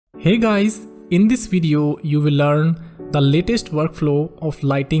Hey guys, in this video you will learn the latest workflow of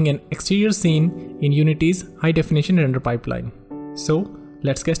lighting an exterior scene in Unity's high definition render pipeline. So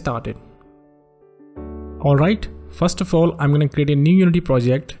let's get started. Alright, first of all I'm going to create a new Unity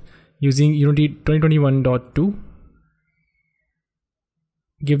project using Unity 2021.2.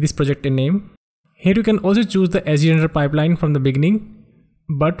 Give this project a name. Here you can also choose the HD render pipeline from the beginning,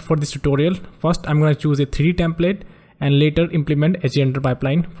 but for this tutorial first I'm going to choose a 3D template and later implement HD render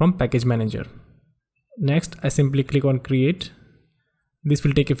pipeline from package manager. Next I simply click on create. This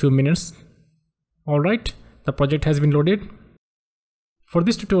will take a few minutes. Alright, the project has been loaded. For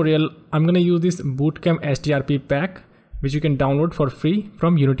this tutorial I'm going to use this BOOTCAMP HDRP pack, which you can download for free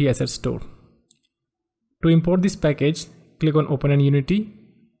from Unity Asset Store. To import this package, click on open in Unity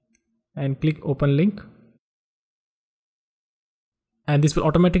and click open link, and this will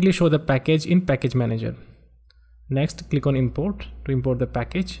automatically show the package in package manager. Next click on import to import the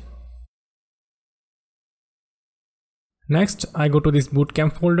package. Next I go to this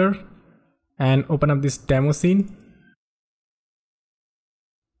BOOTCAMP folder and open up this demo scene,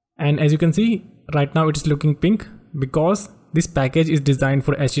 and as you can see right now it is looking pink because this package is designed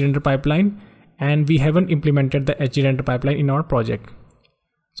for HD render pipeline and we haven't implemented the HD render pipeline in our project.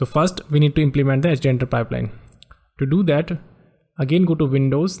 So first we need to implement the HD render pipeline. To do that, again go to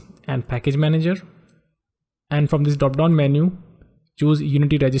Windows and Package Manager, and from this drop down menu choose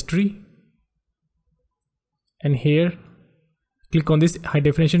Unity Registry, and here click on this high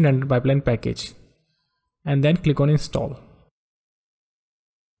definition render pipeline package and then click on install.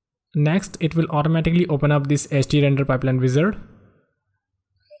 Next it will automatically open up this HD render pipeline wizard.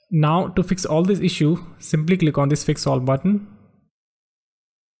 Now to fix all this issue, simply click on this fix all button.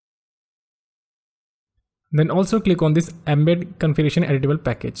 Then also click on this embed configuration editable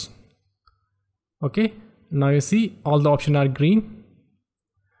package. Okay, now you see all the options are green,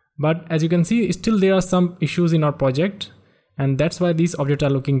 but as you can see still there are some issues in our project, and that's why these objects are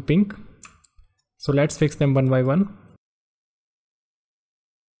looking pink. So let's fix them one by one.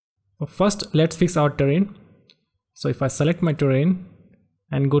 First let's fix our terrain. So if I select my terrain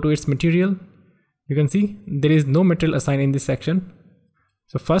and go to its material, you can see there is no material assigned in this section.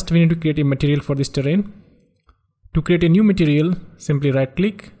 So first we need to create a material for this terrain. To create a new material, simply right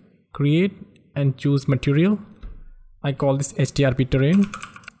click, create, and choose material. I call this HDRP terrain.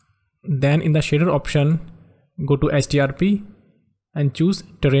 Then in the shader option, go to HDRP and choose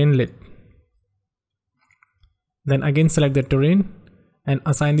terrain lit. Then again select the terrain and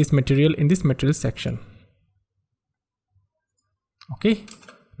assign this material in this material section. Okay,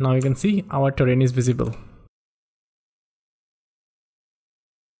 now you can see our terrain is visible.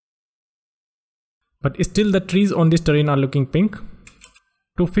 But still the trees on this terrain are looking pink.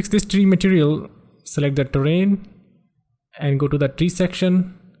 To fix this tree material, select the terrain and go to the tree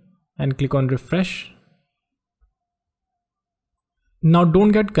section and click on refresh. Now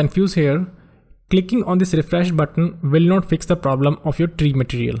don't get confused here. Clicking on this refresh button will not fix the problem of your tree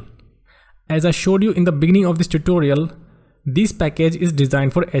material. As I showed you in the beginning of this tutorial, this package is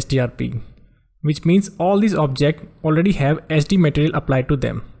designed for HDRP, which means all these objects already have HD material applied to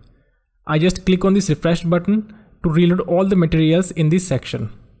them. I just click on this refresh button to reload all the materials in this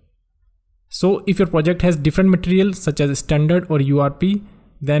section. So if your project has different material such as standard or URP,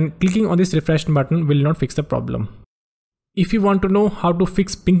 then clicking on this refresh button will not fix the problem. If you want to know how to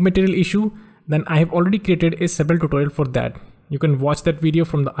fix pink material issue, then I have already created a separate tutorial for that. You can watch that video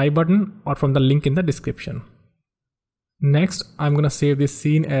from the I button or from the link in the description. Next, I'm gonna save this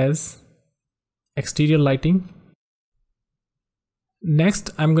scene as exterior lighting. Next,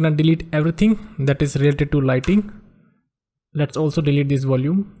 I'm gonna delete everything that is related to lighting. Let's also delete this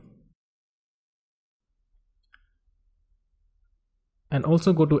volume. And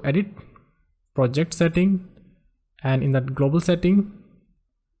also go to edit, project setting, and in that global setting,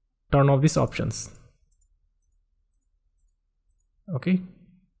 turn off these options. Okay.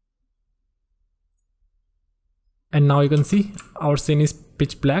 And now you can see our scene is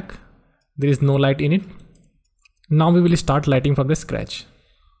pitch black. There is no light in it. Now we will start lighting from the scratch.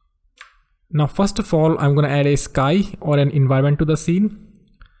 Now first of all I'm going to add a sky or an environment to the scene.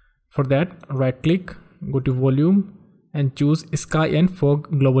 For that right click, go to volume and choose sky and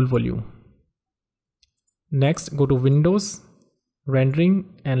fog global volume. Next go to Windows, rendering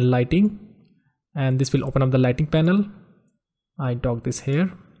and lighting, and this will open up the lighting panel. I dock this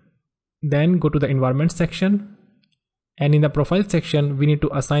here. Then go to the environment section, and in the profile section we need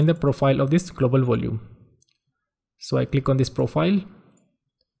to assign the profile of this global volume. So I click on this profile,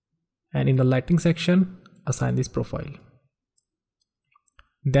 and in the lighting section assign this profile.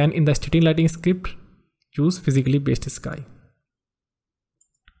 Then in the static lighting script choose Physically Based Sky.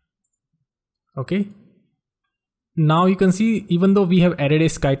 Okay. Now you can see, even though we have added a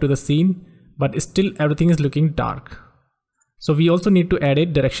sky to the scene, but still everything is looking dark. So we also need to add a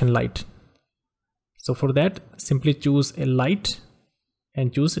direction light. So for that, simply choose a light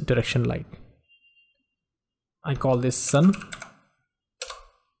and choose direction light. I call this sun.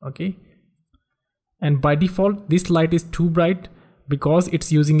 Okay. And by default, this light is too bright because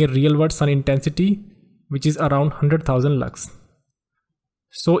it's using a real world sun intensity, which is around 100,000 lux.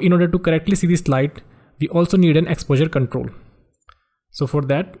 So in order to correctly see this light, we also need an exposure control. So for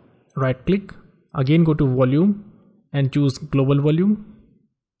that, right click, again go to volume and choose global volume.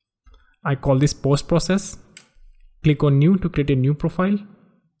 I call this post process. Click on new to create a new profile.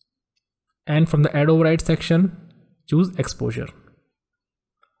 And from the add override section, choose exposure.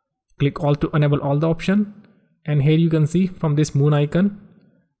 Click all to enable all the option. And here you can see from this moon icon,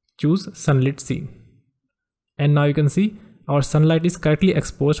 choose sunlit scene. And now you can see our sunlight is correctly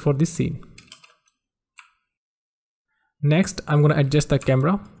exposed for this scene. Next, I'm going to adjust the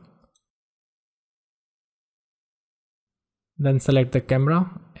camera. Then select the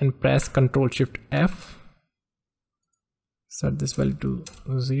camera and press Ctrl Shift F. Set this value to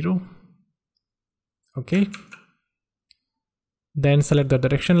 0. Okay. Then select the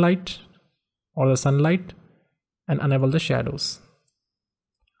direction light or the sunlight and enable the shadows.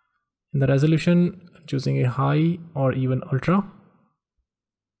 In the resolution, choosing a high or even ultra.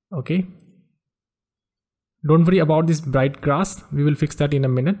 Okay. Don't worry about this bright grass. We will fix that in a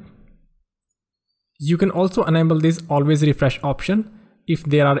minute. You can also enable this always refresh option if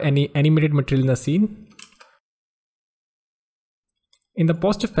there are any animated material in the scene. In the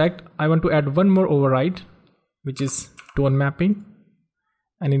post effect, I want to add one more override, which is tone mapping.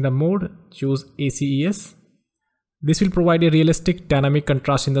 And in the mode, choose ACES. This will provide a realistic dynamic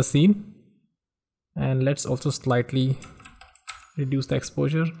contrast in the scene. And let's also slightly reduce the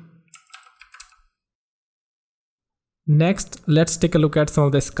exposure. Next, let's take a look at some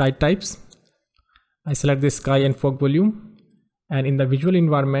of the sky types. I select the sky and fog volume, and in the visual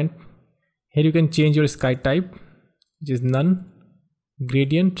environment, here you can change your sky type, which is none,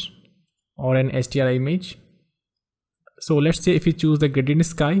 gradient, or an HDRI image. So let's say if you choose the gradient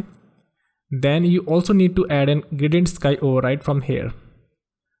sky, then you also need to add a gradient sky override from here.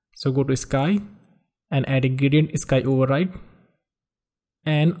 So go to sky and add a gradient sky override,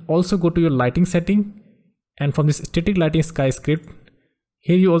 and also go to your lighting setting, and from this static lighting sky script,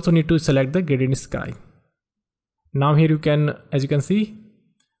 here you also need to select the gradient sky. Now here you can, as you can see,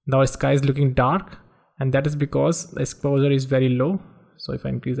 the sky is looking dark, and that is because the exposure is very low. So if I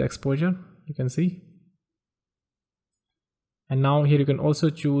increase the exposure, you can see. And now here you can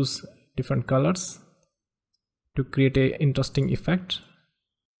also choose different colors to create an interesting effect.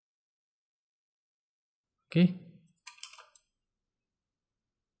 Okay.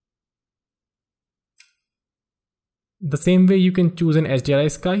 The same way you can choose an HDRI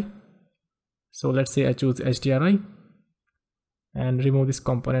sky. So let's say I choose HDRI and remove this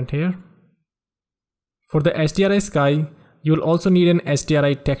component here. For the HDRI sky, you will also need an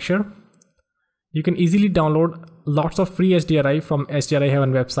HDRI texture. You can easily download lots of free HDRI from HDRI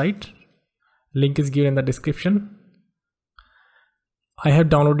Heaven website. Link is given in the description. I have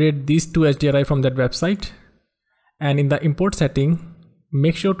downloaded these two HDRI from that website, and in the import setting,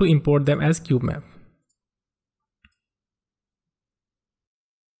 make sure to import them as CubeMap.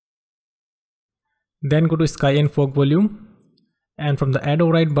 Then go to sky and fog volume, and from the add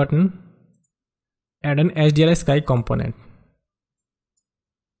override button, add an HDRI sky component.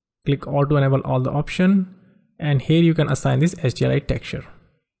 Click all to enable all the option, and here you can assign this HDRI texture.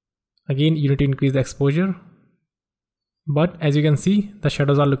 Again, you need to increase the exposure, but as you can see, the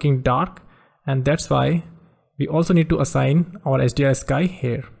shadows are looking dark, and that's why we also need to assign our HDRI sky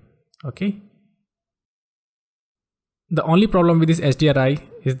here. Okay. The only problem with this HDRI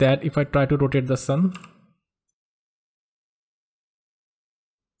is that if I try to rotate the sun,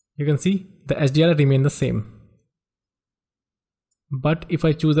 you can see the HDRI remain the same. But if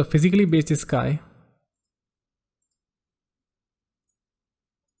I choose the physically based sky,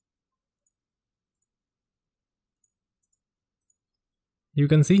 you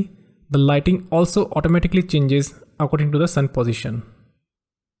can see the lighting also automatically changes according to the sun position.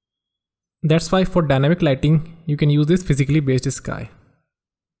 That's why for dynamic lighting, you can use this physically based sky.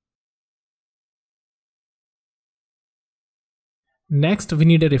 Next, we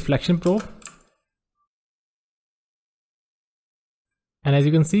need a reflection probe. And as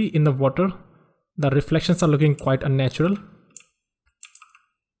you can see in the water, the reflections are looking quite unnatural.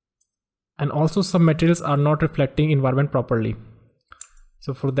 And also some materials are not reflecting environment properly.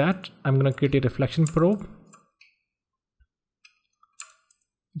 So for that, I'm going to create a reflection probe.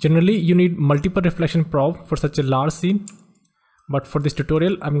 Generally, you need multiple reflection probe for such a large scene, but for this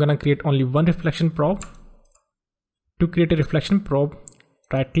tutorial, I'm gonna create only one reflection probe. To create a reflection probe,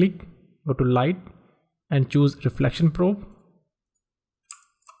 right click, go to light and choose reflection probe.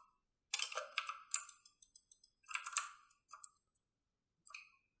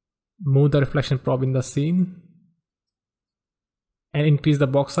 Move the reflection probe in the scene and increase the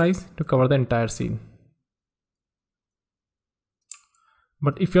box size to cover the entire scene.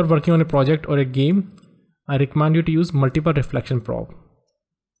 But if you're working on a project or a game, I recommend you to use multiple reflection probe.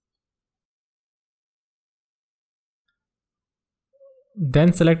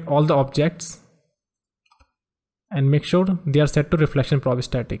 Then select all the objects and make sure they are set to reflection probe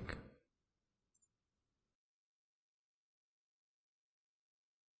static.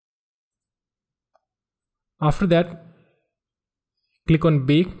 After that, click on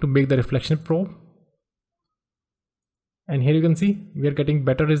bake to bake the reflection probe. And here you can see we are getting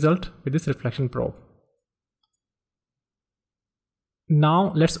better result with this reflection probe.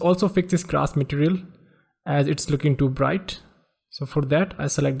 Now let's also fix this grass material as it's looking too bright. So for that, I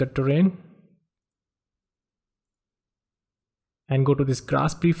select the terrain and go to this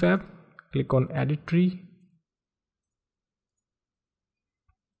grass prefab, click on edit tree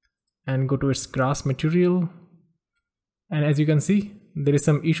and go to its grass material. And as you can see, there is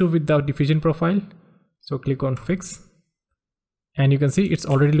some issue with the diffusion profile. So click on fix and you can see it's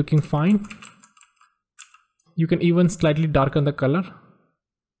already looking fine. You can even slightly darken the color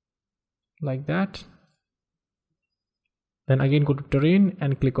like that. Then again go to terrain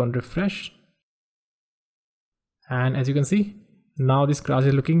and click on refresh. And as you can see, now this grass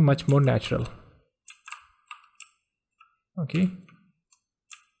is looking much more natural. Okay.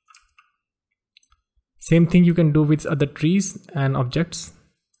 Same thing you can do with other trees and objects.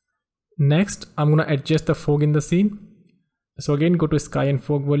 Next, I'm gonna adjust the fog in the scene. So again, go to sky and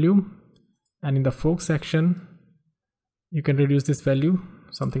fog volume, and in the fog section, you can reduce this value,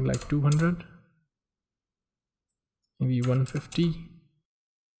 something like 200, maybe 150.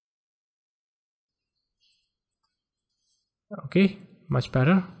 Okay, much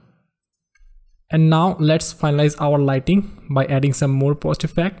better. And now let's finalize our lighting by adding some more post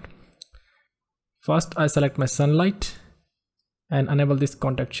effect. First, I select my sunlight and enable this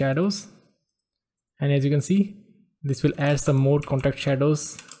contact shadows. And as you can see, this will add some more contact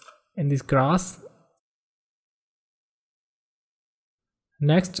shadows in this grass.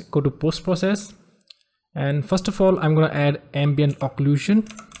 Next, go to post process. And first of all, I'm going to add ambient occlusion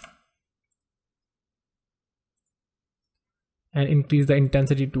and increase the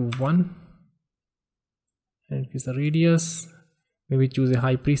intensity to 1. And increase the radius. Maybe choose a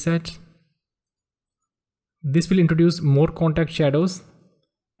high preset. This will introduce more contact shadows,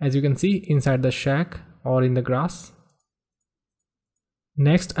 as you can see, inside the shack or in the grass.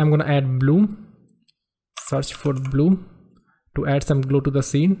 Next, I'm going to add blue. Search for blue to add some glow to the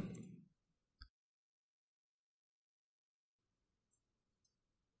scene.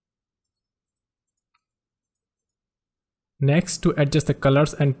 Next, to adjust the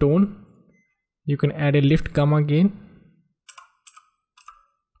colors and tone, you can add a lift gamma gain.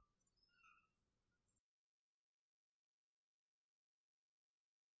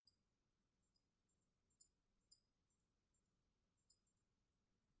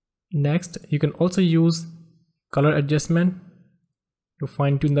 Next, you can also use color adjustment to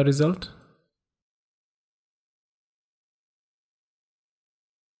fine tune the result.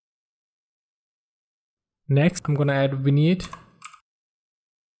 Next, I'm gonna add vignette.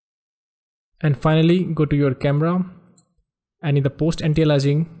 And finally, go to your camera and in the post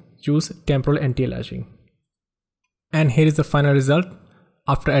anti-aliasing, choose temporal anti-aliasing. And here is the final result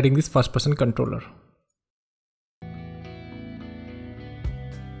after adding this first person controller.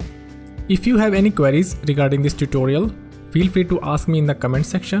 If you have any queries regarding this tutorial, feel free to ask me in the comment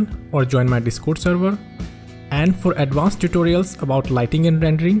section or join my Discord server. And for advanced tutorials about lighting and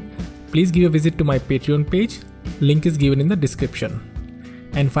rendering, please give a visit to my Patreon page. Link is given in the description.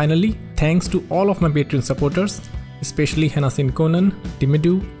 And finally, thanks to all of my Patreon supporters, especially Hanasin Conan,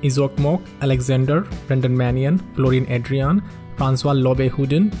 Timidu, Izok Mok, Alexander, Brendan Manion, Florian Adrian, Francois Lobe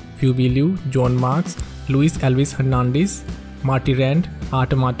Huden, Phoebe Liu, John Marks, Luis Elvis Hernandez, Marty Rand,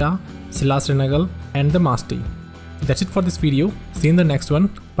 Artemata, Silas Renagal, and the Masti. That's it for this video. See you in the next one.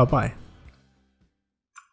 Bye bye.